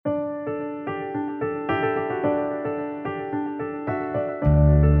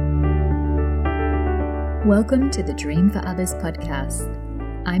Welcome to the Dream for Others podcast.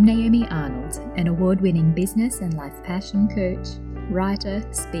 I'm Naomi Arnold, an award-winning business and life passion coach, writer,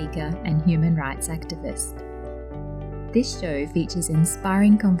 speaker, and human rights activist. This show features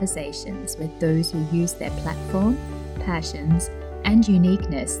inspiring conversations with those who use their platform, passions, and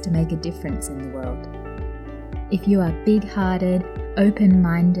uniqueness to make a difference in the world. If you are big-hearted,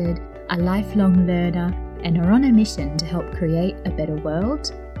 open-minded, a lifelong learner, and are on a mission to help create a better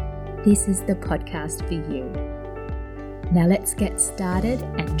world, this is the podcast for you. Now let's get started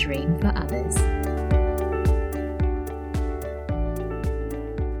and dream for others.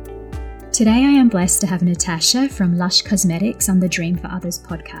 Today I am blessed to have Natasha from Lush Cosmetics on the Dream for Others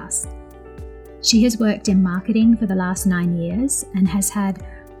podcast. She has worked in marketing for the last 9 years and has had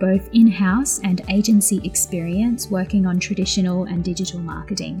both in-house and agency experience working on traditional and digital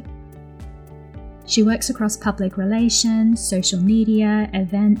marketing. She works across public relations, social media,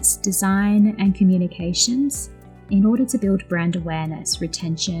 events, design, and communications in order to build brand awareness,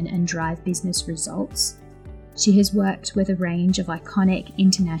 retention, and drive business results. She has worked with a range of iconic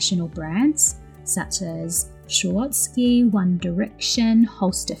international brands such as Swarovski, One Direction,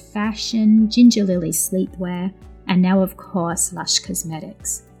 Holster Fashion, Ginger Lily Sleepwear, and now of course Lush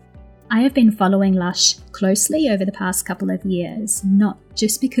Cosmetics. I have been following Lush closely over the past couple of years, not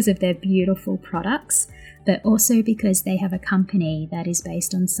just because of their beautiful products, but also because they have a company that is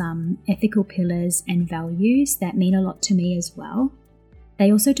based on some ethical pillars and values that mean a lot to me as well.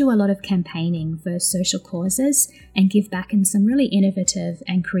 They also do a lot of campaigning for social causes and give back in some really innovative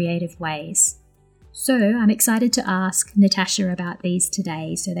and creative ways. So I'm excited to ask Natasha about these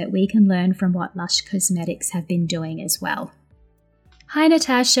today so that we can learn from what Lush Cosmetics have been doing as well. Hi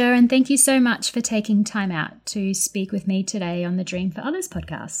Natasha, and thank you so much for taking time out to speak with me today on the Dream for Others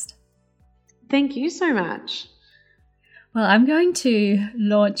podcast. Thank you so much. Well, I'm going to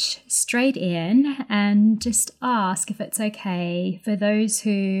launch straight in and just ask if it's okay for those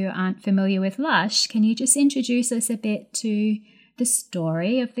who aren't familiar with Lush, can you just introduce us a bit to the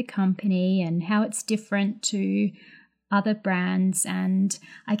story of the company and how it's different to other brands, and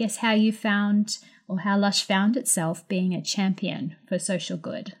I guess how you found or how Lush found itself being a champion for social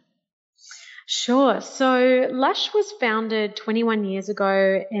good? Sure. So Lush was founded 21 years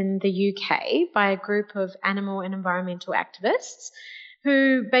ago in the UK by a group of animal and environmental activists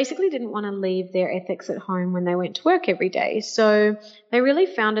who basically didn't want to leave their ethics at home when they went to work every day. So they really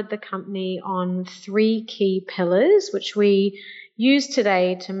founded the company on 3 key pillars, which we use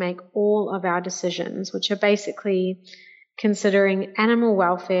today to make all of our decisions, which are basically considering animal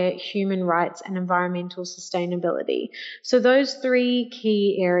welfare, human rights, and environmental sustainability. So those 3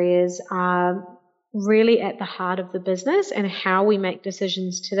 key areas are really at the heart of the business and how we make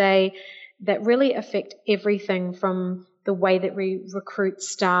decisions today that really affect everything from the way that we recruit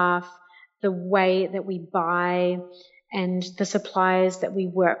staff, the way that we buy, and the suppliers that we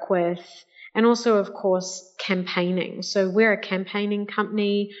work with, and also, of course, campaigning. So we're a campaigning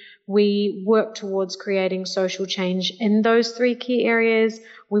company. We work towards creating social change in those 3 key areas.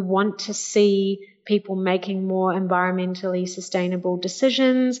 We want to see people making more environmentally sustainable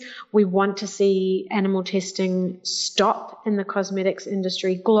decisions. We want to see animal testing stop in the cosmetics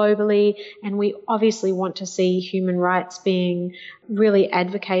industry globally. And we obviously want to see human rights being really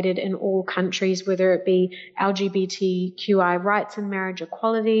advocated in all countries, whether it be LGBTQI rights and marriage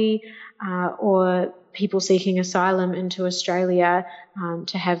equality, or people seeking asylum into Australia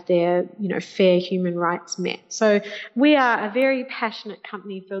to have their, fair human rights met. So we are a very passionate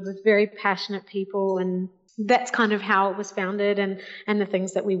company filled with very passionate people, and that's kind of how it was founded and the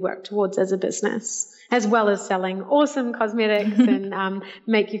things that we work towards as a business, as well as selling awesome cosmetics and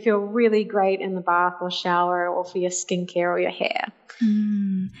make you feel really great in the bath or shower or for your skincare or your hair.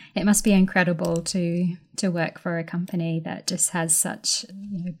 It must be incredible to work for a company that just has such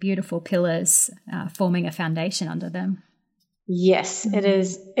beautiful pillars forming a foundation under them. Yes, it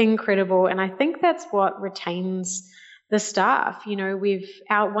is incredible. And I think that's what retains the staff.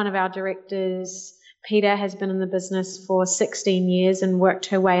 One of our directors, Peter, has been in the business for 16 years and worked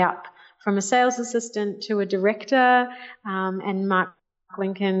her way up from a sales assistant to a director. And Mark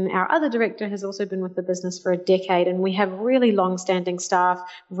Lincoln, our other director, has also been with the business for a decade. And we have really long-standing staff,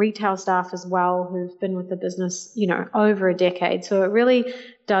 retail staff as well, who've been with the business, over a decade. So it really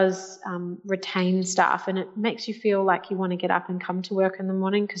does retain staff, and it makes you feel like you want to get up and come to work in the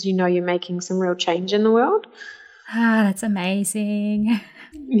morning because you're making some real change in the world. That's amazing.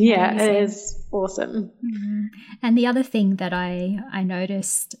 Yeah, Amazing. it is awesome. And the other thing that I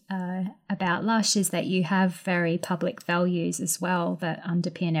noticed about Lush is that you have very public values as well that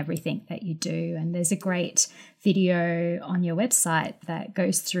underpin everything that you do. And there's a great video on your website that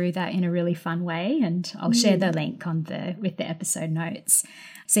goes through that in a really fun way. And I'll share the link with the episode notes.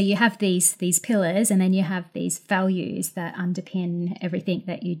 So you have these pillars, and then you have these values that underpin everything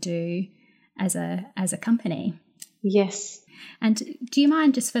that you do as a company. Yes. And do you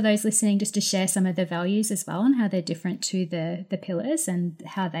mind, just for those listening, just to share some of the values as well and how they're different to the pillars and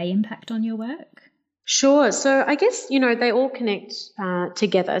how they impact on your work? Sure. So I guess, they all connect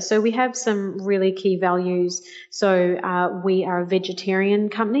together. So we have some really key values. So we are a vegetarian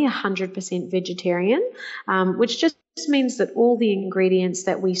company, 100% vegetarian, which just means that all the ingredients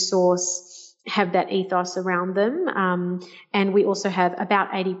that we source have that ethos around them. And we also have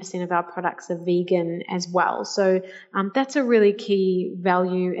about 80% of our products are vegan as well. So that's a really key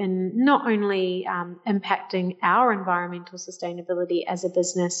value in not only impacting our environmental sustainability as a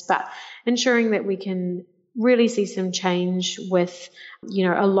business, but ensuring that we can really see some change with,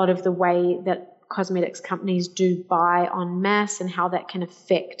 a lot of the way that cosmetics companies do buy en masse and how that can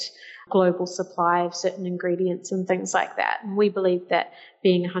affect global supply of certain ingredients and things like that. And we believe that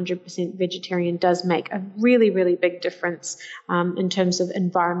being 100% vegetarian does make a really, really big difference in terms of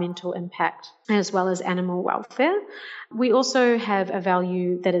environmental impact as well as animal welfare. We also have a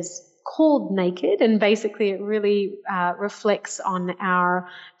value that is called Naked, and basically it really reflects on our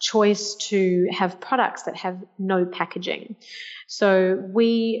choice to have products that have no packaging. So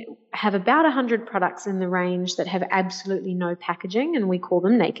we have about 100 products in the range that have absolutely no packaging, and we call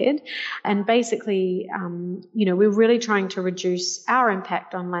them Naked. And basically, we're really trying to reduce our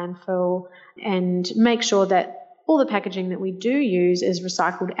impact on landfill and make sure that all the packaging that we do use is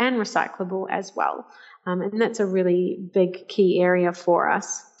recycled and recyclable as well. And that's a really big key area for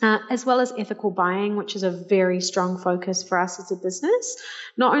us, as well as ethical buying, which is a very strong focus for us as a business.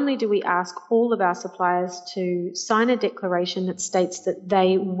 Not only do we ask all of our suppliers to sign a declaration that states that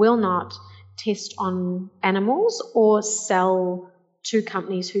they will not test on animals or sell to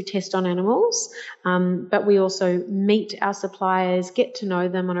companies who test on animals, but we also meet our suppliers, get to know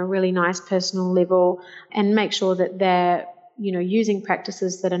them on a really nice personal level, and make sure that they're using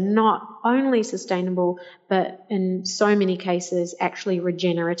practices that are not only sustainable, but in so many cases actually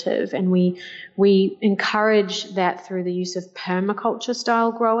regenerative. And we encourage that through the use of permaculture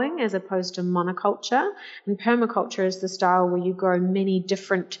style growing as opposed to monoculture. And permaculture is the style where you grow many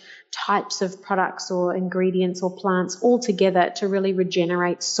different types of products or ingredients or plants all together to really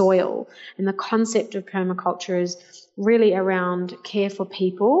regenerate soil. And the concept of permaculture is really around care for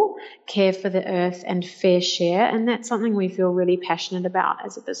people, care for the earth, and fair share. And that's something we feel really passionate about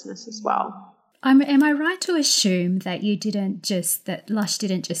as a business as well. Am I right to assume that that Lush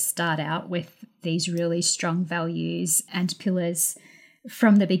didn't just start out with these really strong values and pillars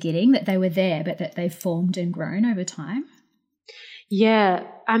from the beginning, that they were there, but that they've formed and grown over time? Yeah,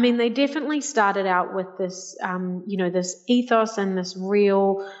 I mean, they definitely started out with this, this ethos and this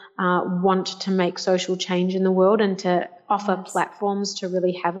real want to make social change in the world and to offer platforms to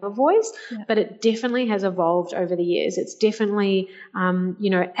really have a voice. Yeah. But it definitely has evolved over the years. It's definitely,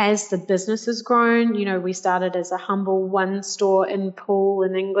 as the business has grown, we started as a humble one store in Poole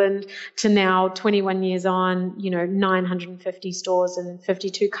in England to now 21 years on, 950 stores in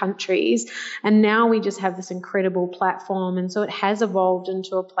 52 countries. And now we just have this incredible platform. And so it has evolved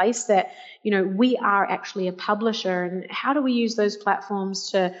into a place that, we are actually a publisher. And how do we use those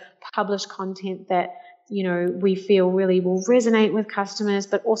platforms to publish content that we feel really will resonate with customers,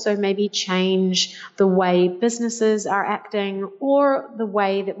 but also maybe change the way businesses are acting or the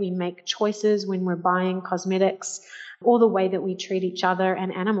way that we make choices when we're buying cosmetics or the way that we treat each other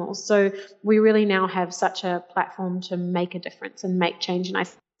and animals. So we really now have such a platform to make a difference and make change. And I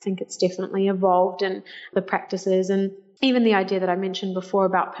think it's definitely evolved in the practices. And even the idea that I mentioned before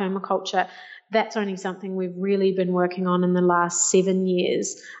about permaculture, that's only something we've really been working on in the last 7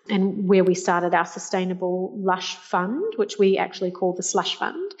 years, and where we started our Sustainable Lush Fund, which we actually call the Slush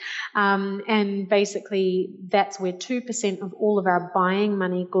Fund. And basically that's where 2% of all of our buying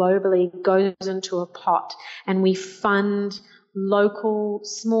money globally goes into a pot, and we fund local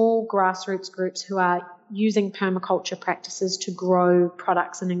small grassroots groups who are using permaculture practices to grow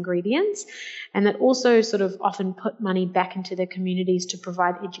products and ingredients, and that also sort of often put money back into their communities to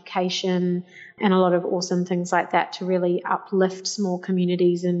provide education and a lot of awesome things like that to really uplift small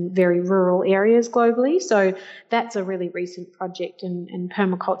communities in very rural areas globally. So that's a really recent project, and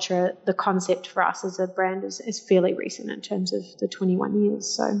permaculture, the concept for us as a brand is fairly recent in terms of the 21 years.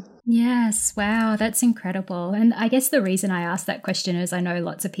 So Yes, wow, that's incredible. And I guess the reason I asked that question is I know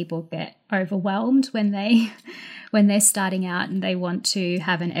lots of people get overwhelmed when when they're starting out and they want to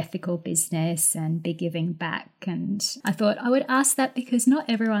have an ethical business and be giving back. And I thought I would ask that because not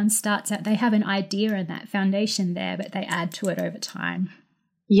everyone starts out, they have an idea and that foundation there, but they add to it over time.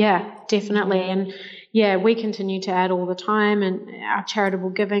 Yeah, definitely. And yeah, we continue to add all the time, and our charitable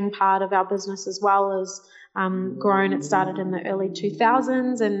giving part of our business as well is grown. It started in the early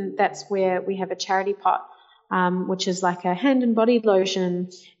 2000s, and that's where we have a charity pot, which is like a hand and body lotion,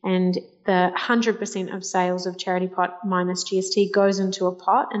 and the 100% of sales of charity pot minus GST goes into a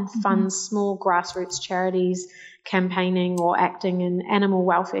pot and funds small grassroots charities campaigning or acting in animal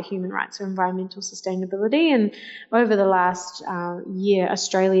welfare, human rights, or environmental sustainability. And over the last year,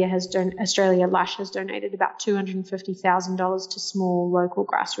 Australia Lush has donated about $250,000 to small local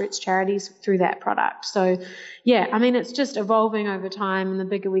grassroots charities through that product. So, yeah, I mean, it's just evolving over time, and the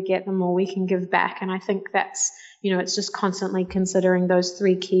bigger we get, the more we can give back. And I think that's, it's just constantly considering those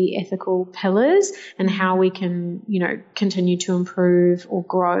three key ethical pillars and how we can, continue to improve or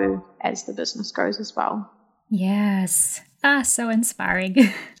grow as the business grows as well. Yes. So inspiring.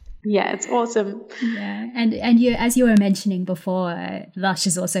 Yeah, it's awesome. Yeah. And you, as you were mentioning before, Lush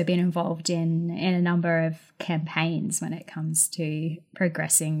has also been involved in a number of campaigns when it comes to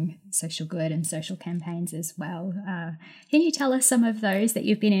progressing social good and social campaigns as well. Can you tell us some of those that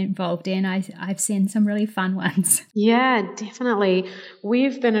you've been involved in? I've seen some really fun ones. Yeah, definitely.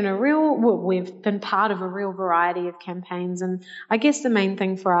 We've been part of a real variety of campaigns, and I guess the main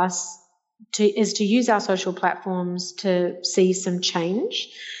thing for us is to use our social platforms to see some change.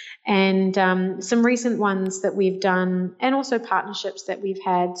 And some recent ones that we've done, and also partnerships that we've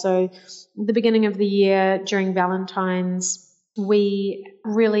had. So at the beginning of the year during Valentine's, we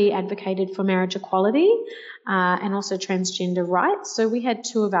really advocated for marriage equality and also transgender rights. So we had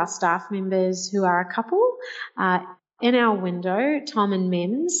two of our staff members who are a couple in our window, Tom and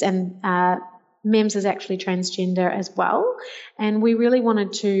Mems, and Mems is actually transgender as well. And we really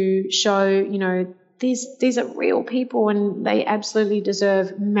wanted to show, these are real people and they absolutely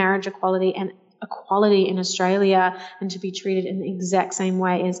deserve marriage equality and equality in Australia and to be treated in the exact same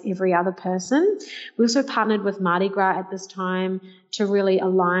way as every other person. We also partnered with Mardi Gras at this time to really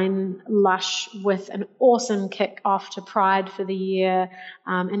align Lush with an awesome kick-off to Pride for the year,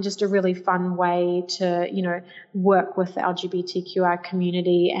 and just a really fun way to, work with the LGBTQI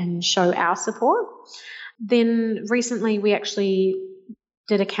community and show our support. Then recently we actually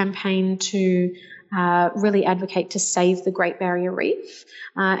did a campaign to really advocate to save the Great Barrier Reef.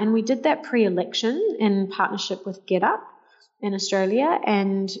 And we did that pre-election in partnership with GetUp in Australia.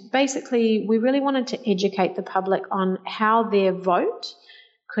 And basically, we really wanted to educate the public on how their vote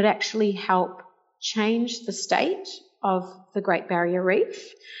could actually help change the state of the Great Barrier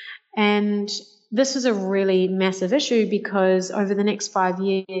Reef. And this is a really massive issue because over the next 5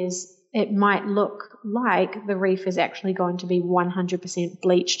 years, it might look like the reef is actually going to be 100%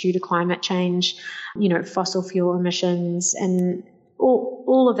 bleached due to climate change, fossil fuel emissions, and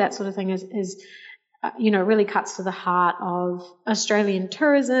all of that sort of thing is really cuts to the heart of Australian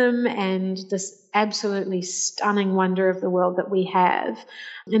tourism and this absolutely stunning wonder of the world that we have.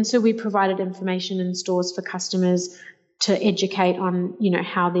 And so we provided information in stores for customers to educate on,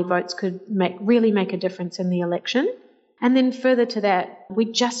 how their votes could really make a difference in the election. And then further to that,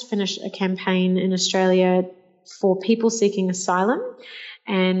 we just finished a campaign in Australia for people seeking asylum,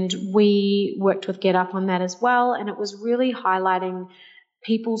 and we worked with GetUp on that as well, and it was really highlighting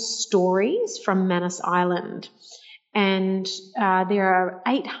people's stories from Manus Island. And there are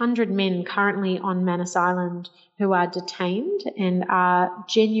 800 men currently on Manus Island who are detained and are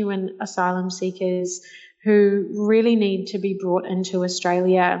genuine asylum seekers who really need to be brought into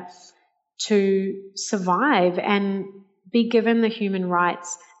Australia to survive and be given the human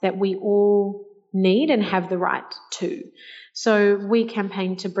rights that we all need and have the right to. So we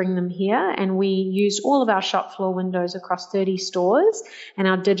campaigned to bring them here, and we used all of our shop floor windows across 30 stores and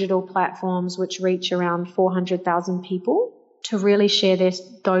our digital platforms, which reach around 400,000 people, to really share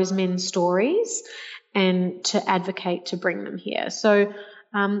those men's stories and to advocate to bring them here. So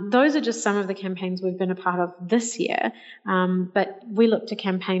those are just some of the campaigns we've been a part of this year, but we look to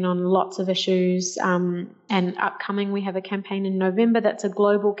campaign on lots of issues, and upcoming we have a campaign in November that's a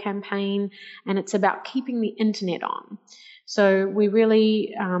global campaign, and it's about keeping the internet on. So we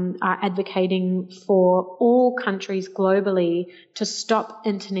really are advocating for all countries globally to stop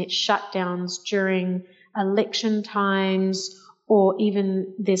internet shutdowns during election times, or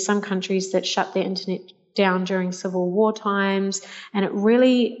even there's some countries that shut their internet down during civil war times, and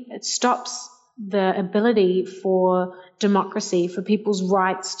it stops the ability for democracy, for people's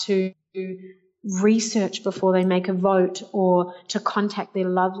rights to research before they make a vote, or to contact their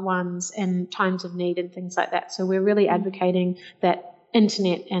loved ones in times of need and things like that. So we're really advocating that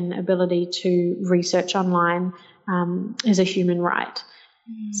internet and ability to research online is a human right.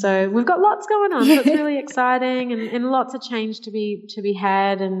 So we've got lots going on. So it's really exciting, and lots of change to be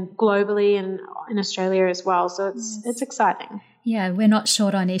had, and globally and in Australia as well. So it's exciting. Yeah, we're not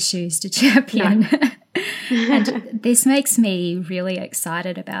short on issues to champion. No. And this makes me really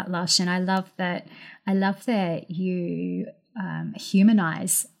excited about Lush, and I love that you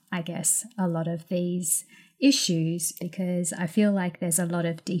humanize, I guess, a lot of these issues, because I feel like there's a lot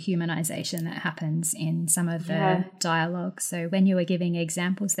of dehumanization that happens in some of the dialogue. So when you were giving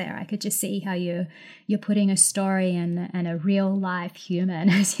examples there, I could just see how you're putting a story and a real life human,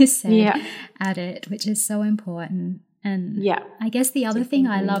 as you said, at it, which is so important. And I guess the other thing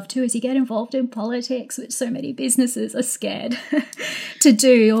I love too is you get involved in politics, which so many businesses are scared to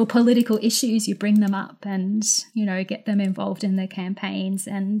do, or political issues. You bring them up and, get them involved in their campaigns.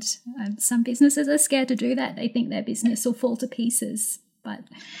 And some businesses are scared to do that. They think their business will fall to pieces. But,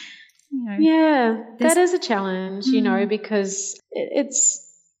 that is a challenge, because it's,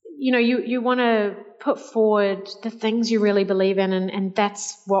 you want to put forward the things you really believe in, and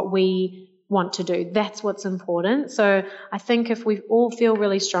that's what we want to do. That's what's important. So I think if we all feel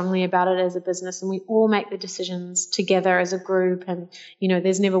really strongly about it as a business, and we all make the decisions together as a group, and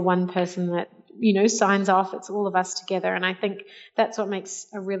there's never one person that signs off, it's all of us together. And I think that's what makes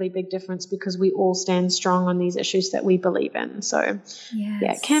a really big difference, because we all stand strong on these issues that we believe in. So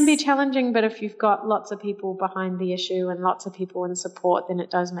it can be challenging, but if you've got lots of people behind the issue and lots of people in support, then it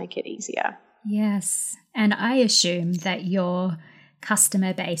does make it easier. Yes. And I assume that your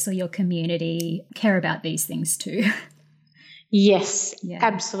customer base or your community care about these things too. Yes,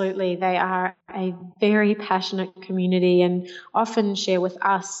 absolutely. They are a very passionate community, and often share with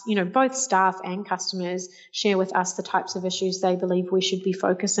us, both staff and customers share with us the types of issues they believe we should be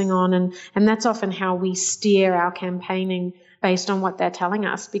focusing on. And that's often how we steer our campaigning, based on what they're telling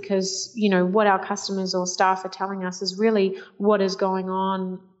us, because, what our customers or staff are telling us is really what is going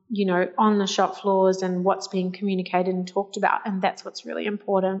on on the shop floors, and what's being communicated and talked about. And that's what's really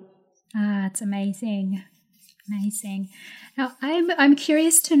important. It's amazing. Amazing. Now, I'm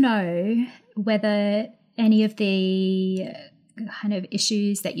curious to know whether any of the kind of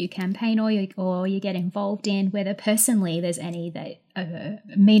issues that you campaign or you get involved in, whether personally there's any that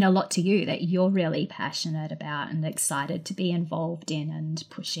mean a lot to you, that you're really passionate about and excited to be involved in and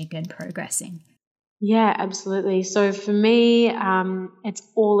pushing and progressing. Yeah, absolutely. So for me, it's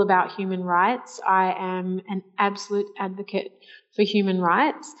all about human rights. I am an absolute advocate for human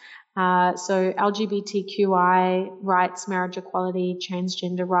rights. So LGBTQI rights, marriage equality,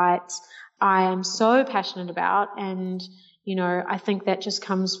 transgender rights, I am so passionate about. And, I think that just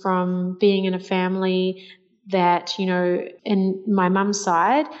comes from being in a family that, in my mum's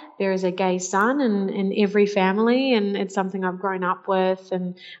side, there is a gay son in every family, and it's something I've grown up with.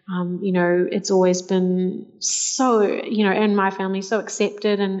 And, it's always been so, in my family, so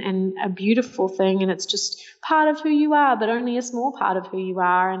accepted and a beautiful thing. And it's just part of who you are, but only a small part of who you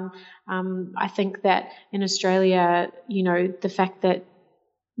are. And I think that in Australia, the fact that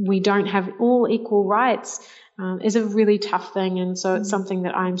we don't have all equal rights is a really tough thing. And so it's something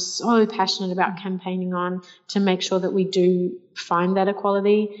that I'm so passionate about campaigning on, to make sure that we do find that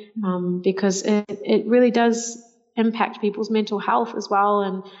equality, because it really does impact people's mental health as well.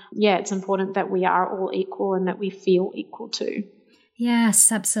 And it's important that we are all equal and that we feel equal too.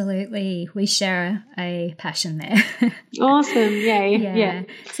 Yes, absolutely. We share a passion there. Awesome. Yay. Yeah.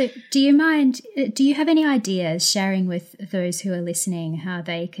 So do you have any ideas sharing with those who are listening how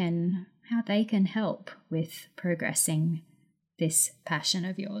they can help with progressing this passion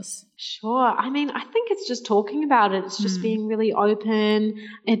of yours? Sure. I mean, I think it's just talking about it. It's just being really open.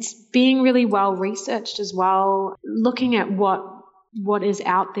 It's being really well researched as well, looking at what is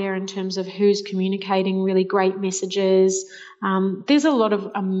out there in terms of who's communicating really great messages. There's a lot of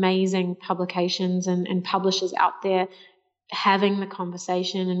amazing publications and publishers out there having the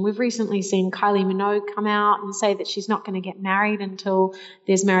conversation. And we've recently seen Kylie Minogue come out and say that she's not going to get married until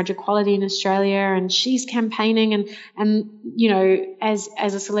there's marriage equality in Australia, and she's campaigning. And as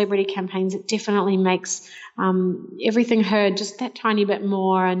a celebrity campaigns, it definitely makes everything heard just that tiny bit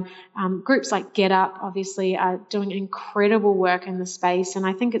more. And groups like Get Up obviously are doing incredible work in the space. And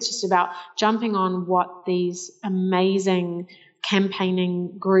I think it's just about jumping on what these amazing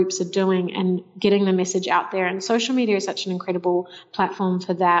campaigning groups are doing and getting the message out there. And social media is such an incredible platform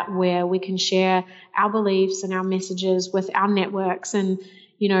for that, where we can share our beliefs and our messages with our networks. And,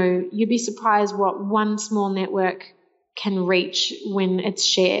 you'd be surprised what one small network can reach when it's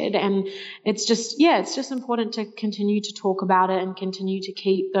shared. And it's just important to continue to talk about it and continue to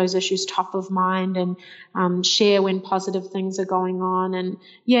keep those issues top of mind, and share when positive things are going on, and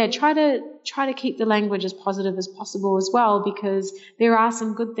try to keep the language as positive as possible as well, because there are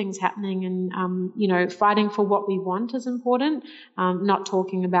some good things happening, and fighting for what we want is important, not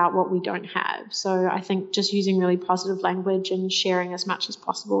talking about what we don't have. So I think just using really positive language and sharing as much as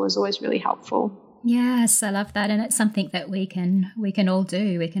possible is always really helpful. Yes, I love that. And it's something that we can all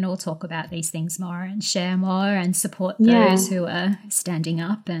do. We can all talk about these things more and share more and support those who are standing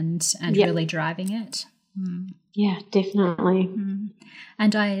up and really driving it. Yeah, definitely.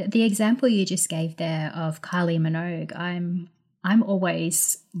 And the example you just gave there of Kylie Minogue, I'm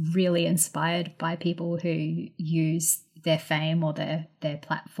always really inspired by people who use their fame or their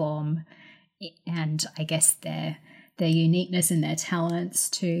platform, and I guess their uniqueness and their talents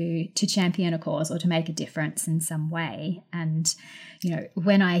to champion a cause or to make a difference in some way. And,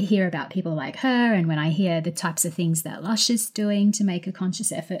 when I hear about people like her, and when I hear the types of things that Lush is doing to make a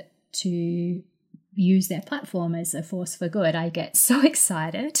conscious effort to use their platform as a force for good, I get so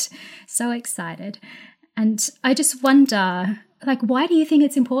excited. And I just wonder, why do you think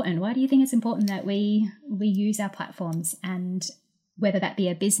it's important? Why do you think it's important that we use our platforms, and whether that be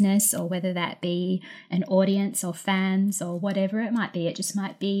a business or whether that be an audience or fans or whatever it might be? It just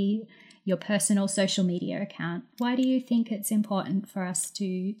might be your personal social media account. Why do you think it's important for us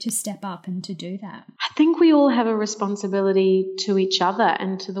to step up and to do that? I think we all have a responsibility to each other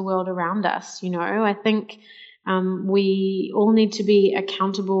and to the world around us. I think we all need to be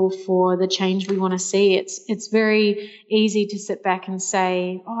accountable for the change we want to see. It's very easy to sit back and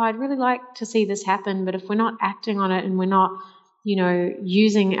say, I'd really like to see this happen, but if we're not acting on it and we're not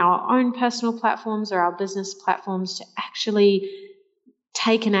using our own personal platforms or our business platforms to actually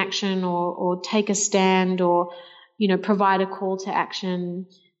take an action or take a stand or, provide a call to action,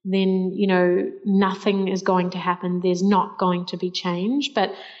 then, nothing is going to happen. There's not going to be change.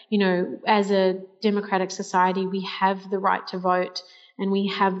 But, as a democratic society, we have the right to vote and we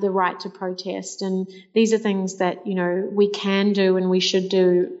have the right to protest. And these are things that, we can do and we should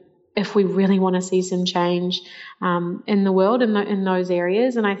do if we really want to see some change in the world in those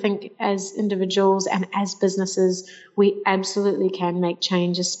areas. And I think as individuals and as businesses, we absolutely can make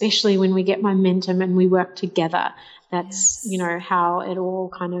change, especially when we get momentum and we work together. That's, how it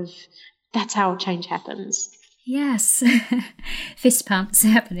all that's how change happens. Yes. Fist pumps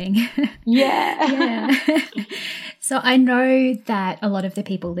happening. Yeah. So I know that a lot of the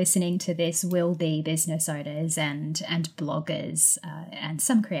people listening to this will be business owners and bloggers, and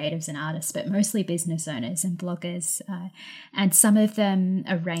some creatives and artists, but mostly business owners and bloggers. And some of them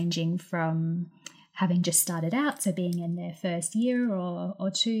are ranging from having just started out, so being in their first year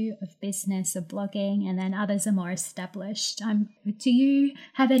or two of business or blogging, and then others are more established. Do you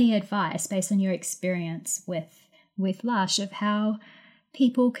have any advice based on your experience with Lush of how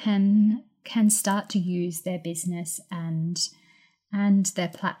people can start to use their business and their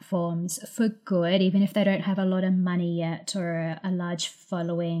platforms for good, even if they don't have a lot of money yet or a large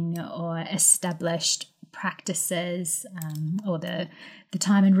following or established practices, or the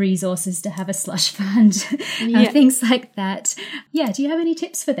time and resources to have a slush fund, things like that? Do you have any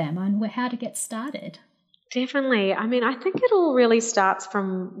tips for them on how to get started? Definitely. I mean, I think it all really starts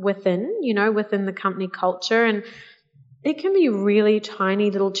from within, within the company culture, and it can be really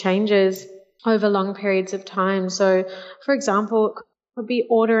tiny little changes over long periods of time. So, for example, it could be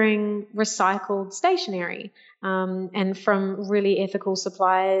ordering recycled stationery and from really ethical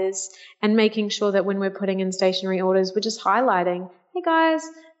suppliers, and making sure that when we're putting in stationery orders, we're just highlighting, hey guys,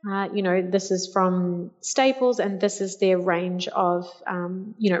 this is from Staples and this is their range of,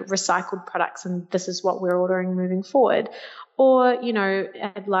 recycled products, and this is what we're ordering moving forward. Or,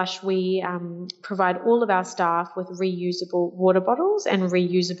 at Lush, we provide all of our staff with reusable water bottles and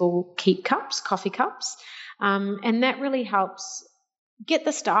reusable keep cups, coffee cups. And that really helps get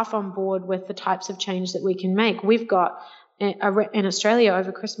the staff on board with the types of change that we can make. We've got, in Australia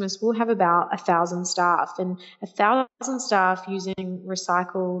over Christmas, we'll have about 1,000 staff, and 1,000 staff using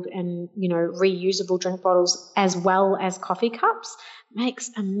recycled and, reusable drink bottles as well as coffee cups makes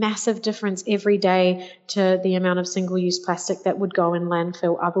a massive difference every day to the amount of single-use plastic that would go in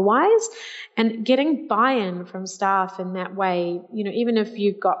landfill otherwise. And getting buy-in from staff in that way, even if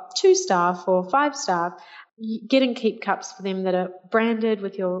you've got 2 staff or 5 staff, getting keep cups for them that are branded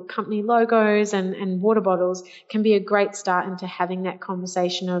with your company logos and water bottles can be a great start into having that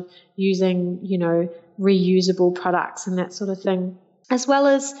conversation of using, reusable products and that sort of thing. as well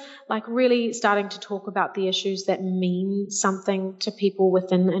as like really starting to talk about the issues that mean something to people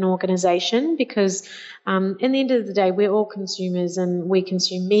within an organization, because in the end of the day, we're all consumers and we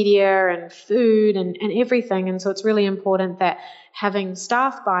consume media and food and everything. And so it's really important that having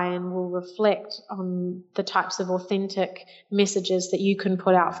staff buy-in will reflect on the types of authentic messages that you can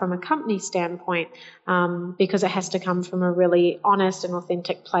put out from a company standpoint, because it has to come from a really honest and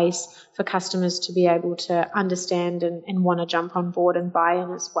authentic place for customers to be able to understand and want to jump on board and buy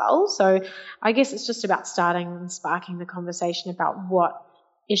in as well. So I guess it's just about starting and sparking the conversation about what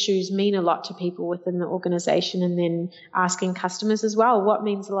issues mean a lot to people within the organization, and then asking customers as well what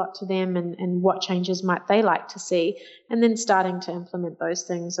means a lot to them and what changes might they like to see, and then starting to implement those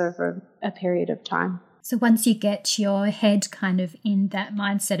things over a period of time. So once you get your head kind of in that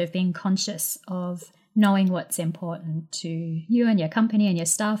mindset of being conscious of knowing what's important to you and your company and your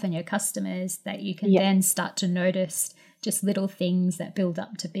staff and your customers, that you can then start to notice just little things that build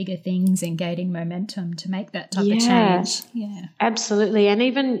up to bigger things and gaining momentum to make that type of change. Yeah, absolutely. And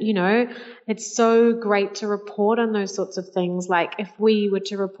even, it's so great to report on those sorts of things. Like if we were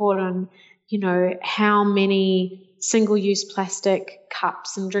to report on, how many single-use plastic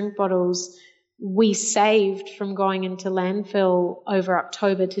cups and drink bottles we saved from going into landfill over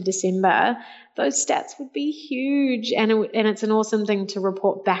October to December, those stats would be huge. And it's an awesome thing to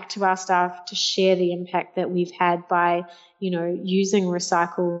report back to our staff, to share the impact that we've had by, using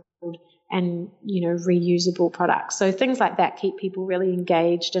recycled and, reusable products. So things like that keep people really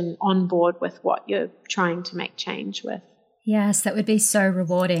engaged and on board with what you're trying to make change with. Yes, that would be so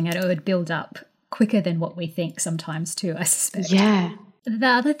rewarding, and it would build up quicker than what we think sometimes too, I suspect. Yeah. The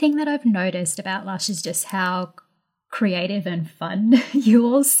other thing that I've noticed about Lush is just how creative and fun you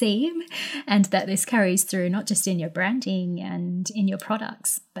all seem, and that this carries through not just in your branding and in your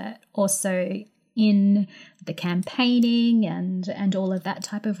products, but also in the campaigning and all of that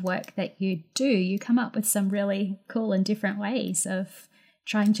type of work that you do. You come up with some really cool and different ways of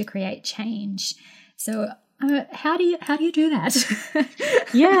trying to create change. So how do you do that?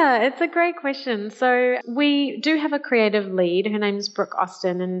 Yeah, it's a great question. So we do have a creative lead. Her name's Brooke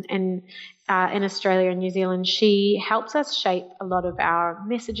Austin, and in Australia and New Zealand. She helps us shape a lot of our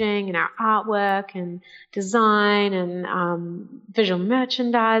messaging and our artwork and design and visual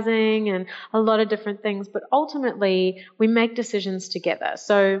merchandising and a lot of different things. But ultimately, we make decisions together.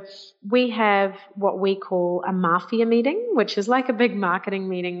 So we have what we call a mafia meeting, which is like a big marketing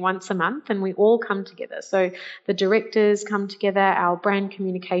meeting once a month, and we all come together. So the directors come together, our brand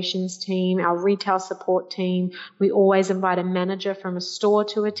communications team, our retail support team. We always invite a manager from a store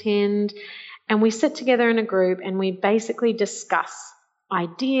to attend. And we sit together in a group and we basically discuss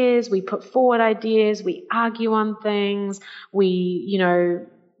ideas, we put forward ideas, we argue on things, we,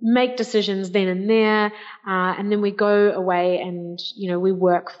 make decisions then and there, and then we go away and, we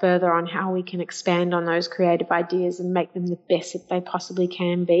work further on how we can expand on those creative ideas and make them the best that they possibly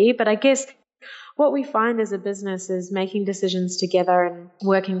can be. But I guess what we find as a business is making decisions together and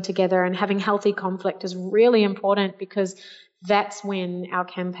working together and having healthy conflict is really important, because that's when our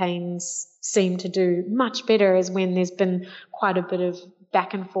campaigns seem to do much better, is when there's been quite a bit of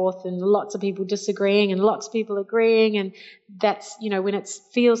back and forth and lots of people disagreeing and lots of people agreeing. And that's, when it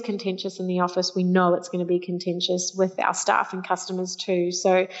feels contentious in the office, we know it's going to be contentious with our staff and customers too.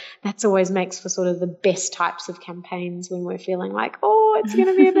 So that's always makes for sort of the best types of campaigns, when we're feeling like, it's going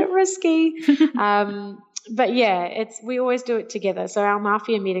to be a bit risky. But yeah, we always do it together. So our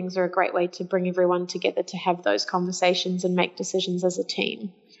mafia meetings are a great way to bring everyone together to have those conversations and make decisions as a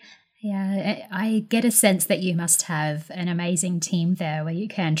team. Yeah, I get a sense that you must have an amazing team there where you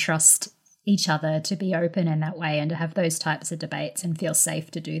can trust each other to be open in that way and to have those types of debates and feel safe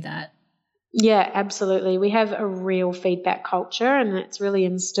to do that. Yeah, absolutely. We have a real feedback culture, and it's really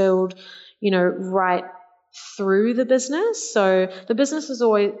instilled, right through the business. So the business is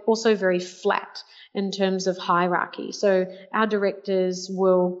always also very flat in terms of hierarchy. So our directors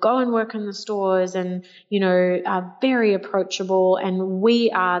will go and work in the stores and, are very approachable, and we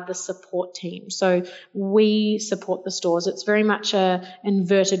are the support team. So we support the stores. It's very much a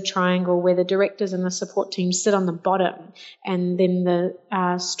inverted triangle where the directors and the support team sit on the bottom, and then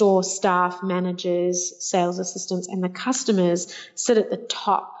the store staff, managers, sales assistants, and the customers sit at the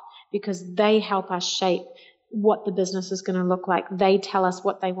top, because they help us shape what the business is going to look like. They tell us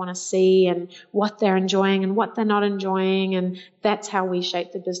what they want to see and what they're enjoying and what they're not enjoying. And that's how we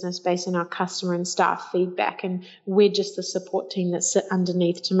shape the business based on our customer and staff feedback. And we're just the support team that sit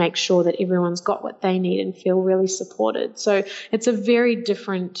underneath to make sure that everyone's got what they need and feel really supported. So it's a very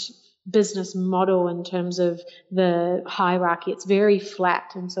different business model in terms of the hierarchy. It's very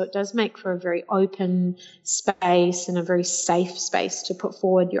flat, and so it does make for a very open space and a very safe space to put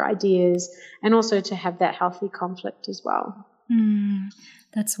forward your ideas, and also to have that healthy conflict as well.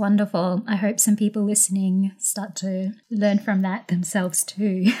 That's wonderful. I hope some people listening start to learn from that themselves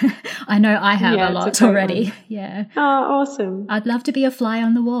too. I know I have a lot already. One. Yeah. Oh, awesome. I'd love to be a fly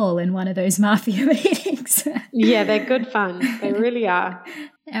on the wall in one of those mafia meetings. Yeah, they're good fun. They really are.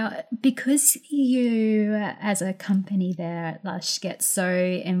 Because you, as a company there at Lush, get so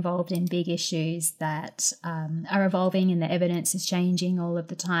involved in big issues that are evolving and the evidence is changing all of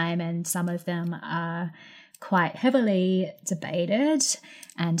the time, and some of them are quite heavily debated,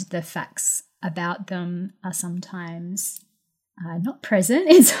 and the facts about them are sometimes not present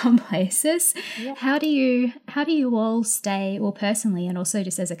in some places. Yeah. How do you all stay, well, personally and also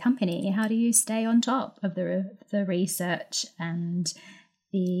just as a company, how do you stay on top of the research and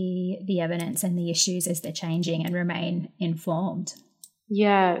the evidence and the issues as they're changing and remain informed?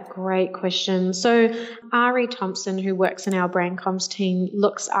 Yeah, great question. So Ari Thompson, who works in our brand comms team,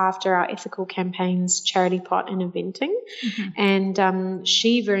 looks after our ethical campaigns, Charity Pot and Eventing. And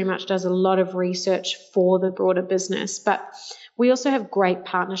she very much does a lot of research for the broader business. But we also have great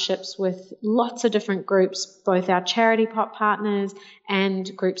partnerships with lots of different groups, both our Charity Pot partners and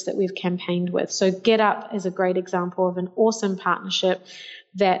groups that we've campaigned with. So Get Up is a great example of an awesome partnership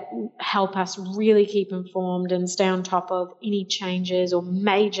that help us really keep informed and stay on top of any changes or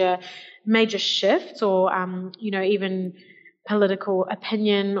major shifts, or even political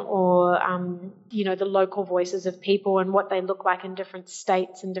opinion, or the local voices of people and what they look like in different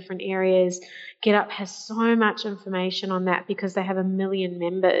states and different areas. Get Up has so much information on that because they have 1 million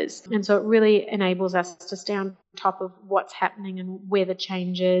members, and so it really enables us to stay on top of what's happening and where the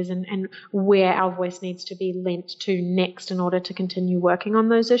change is, and where our voice needs to be lent to next in order to continue working on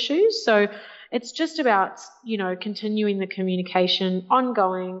those issues. So it's just about continuing the communication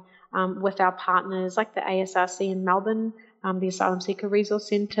ongoing with our partners like the ASRC in Melbourne, the Asylum Seeker Resource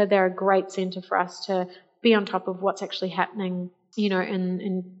Centre. They're a great centre for us to be on top of what's actually happening,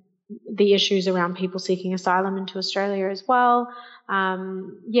 in the issues around people seeking asylum into Australia as well.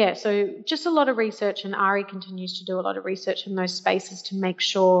 So just a lot of research, and Ari continues to do a lot of research in those spaces to make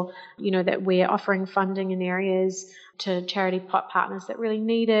sure, that we're offering funding in areas to Charity Pot partners that really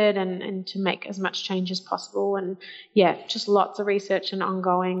need it, and to make as much change as possible. And just lots of research and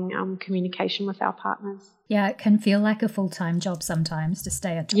ongoing communication with our partners. Yeah, it can feel like a full-time job sometimes to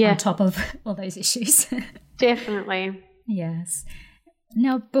stay on top of all those issues. Definitely. Yes.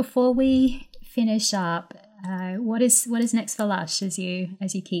 Now, before we finish up, what is next for Lush as you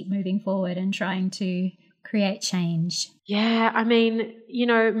keep moving forward and trying to create change? Yeah, I mean,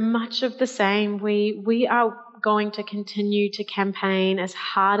 much of the same. We are going to continue to campaign as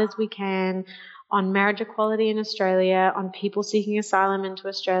hard as we can on marriage equality in Australia, on people seeking asylum into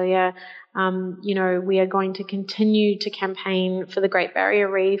Australia. We are going to continue to campaign for the Great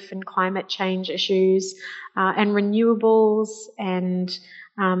Barrier Reef and climate change issues, and renewables, and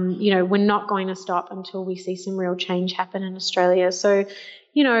we're not going to stop until we see some real change happen in Australia. So,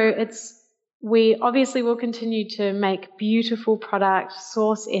 we obviously will continue to make beautiful products,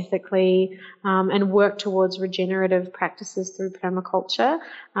 source ethically, and work towards regenerative practices through permaculture.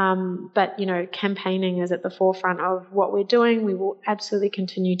 But campaigning is at the forefront of what we're doing. We will absolutely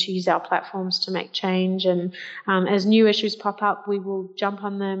continue to use our platforms to make change. And as new issues pop up, we will jump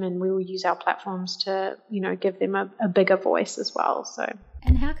on them, and we will use our platforms to, give them a bigger voice as well. So.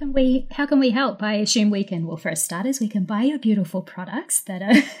 And how can we help? I assume we can. Well, for starters, we can buy your beautiful products that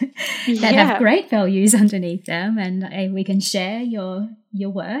have great values underneath them, and we can share your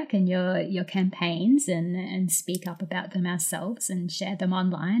work and your campaigns and speak up about them ourselves and share them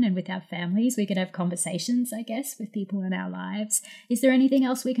online and with our families. We can have conversations, I guess, with people in our lives. Is there anything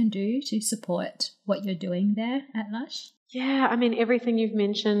else we can do to support what you're doing there at Lush? Yeah, I mean, everything you've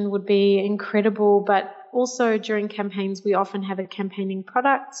mentioned would be incredible, but also during campaigns, we often have a campaigning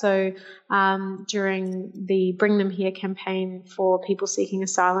product. So during the Bring Them Here campaign for people seeking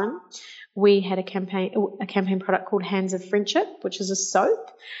asylum, we had a campaign product called Hands of Friendship, which is a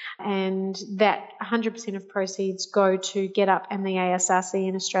soap, and that 100% of proceeds go to Get Up and the ASRC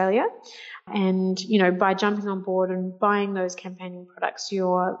in Australia. And, by jumping on board and buying those campaigning products,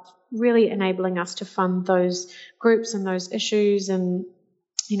 you're really enabling us to fund those groups and those issues, and,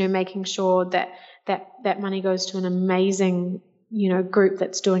 making sure that money goes to an amazing group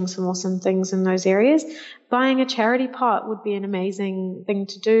that's doing some awesome things in those areas. Buying a charity pot would be an amazing thing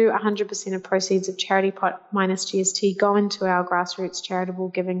to do. 100% of proceeds of charity pot minus GST go into our grassroots charitable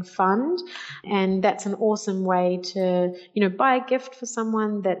giving fund. And that's an awesome way to, buy a gift for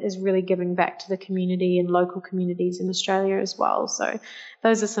someone that is really giving back to the community and local communities in Australia as well. So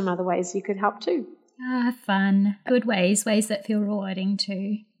those are some other ways you could help too. Fun. Good ways that feel rewarding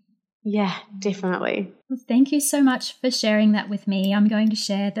too. Yeah, definitely. Well, thank you so much for sharing that with me. I'm going to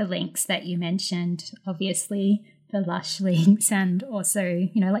share the links that you mentioned, obviously the Lush links, and also,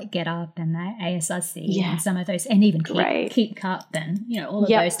 like Get Up and the ASRC and some of those, and even Keep Cup and, all of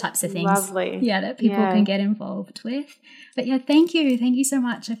those types of things. Lovely. Yeah, that people can get involved with. But yeah, thank you. Thank you so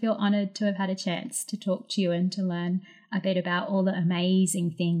much. I feel honoured to have had a chance to talk to you and to learn a bit about all the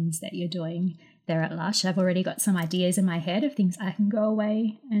amazing things that you're doing there at Lush. I've already got some ideas in my head of things I can go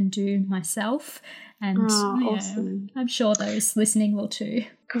away and do myself. And awesome. I'm sure those listening will too.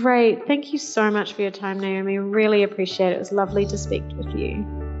 Great. Thank you so much for your time, Naomi. Really appreciate it. It was lovely to speak with you.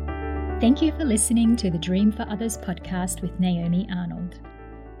 Thank you for listening to the Dream for Others podcast with Naomi Arnold.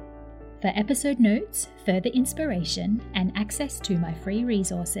 For episode notes, further inspiration, and access to my free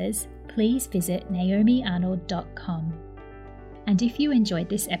resources, please visit naomiarnold.com. And if you enjoyed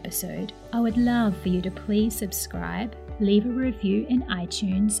this episode, I would love for you to please subscribe, leave a review in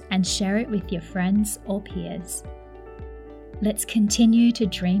iTunes, and share it with your friends or peers. Let's continue to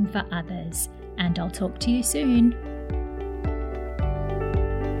dream for others, and I'll talk to you soon.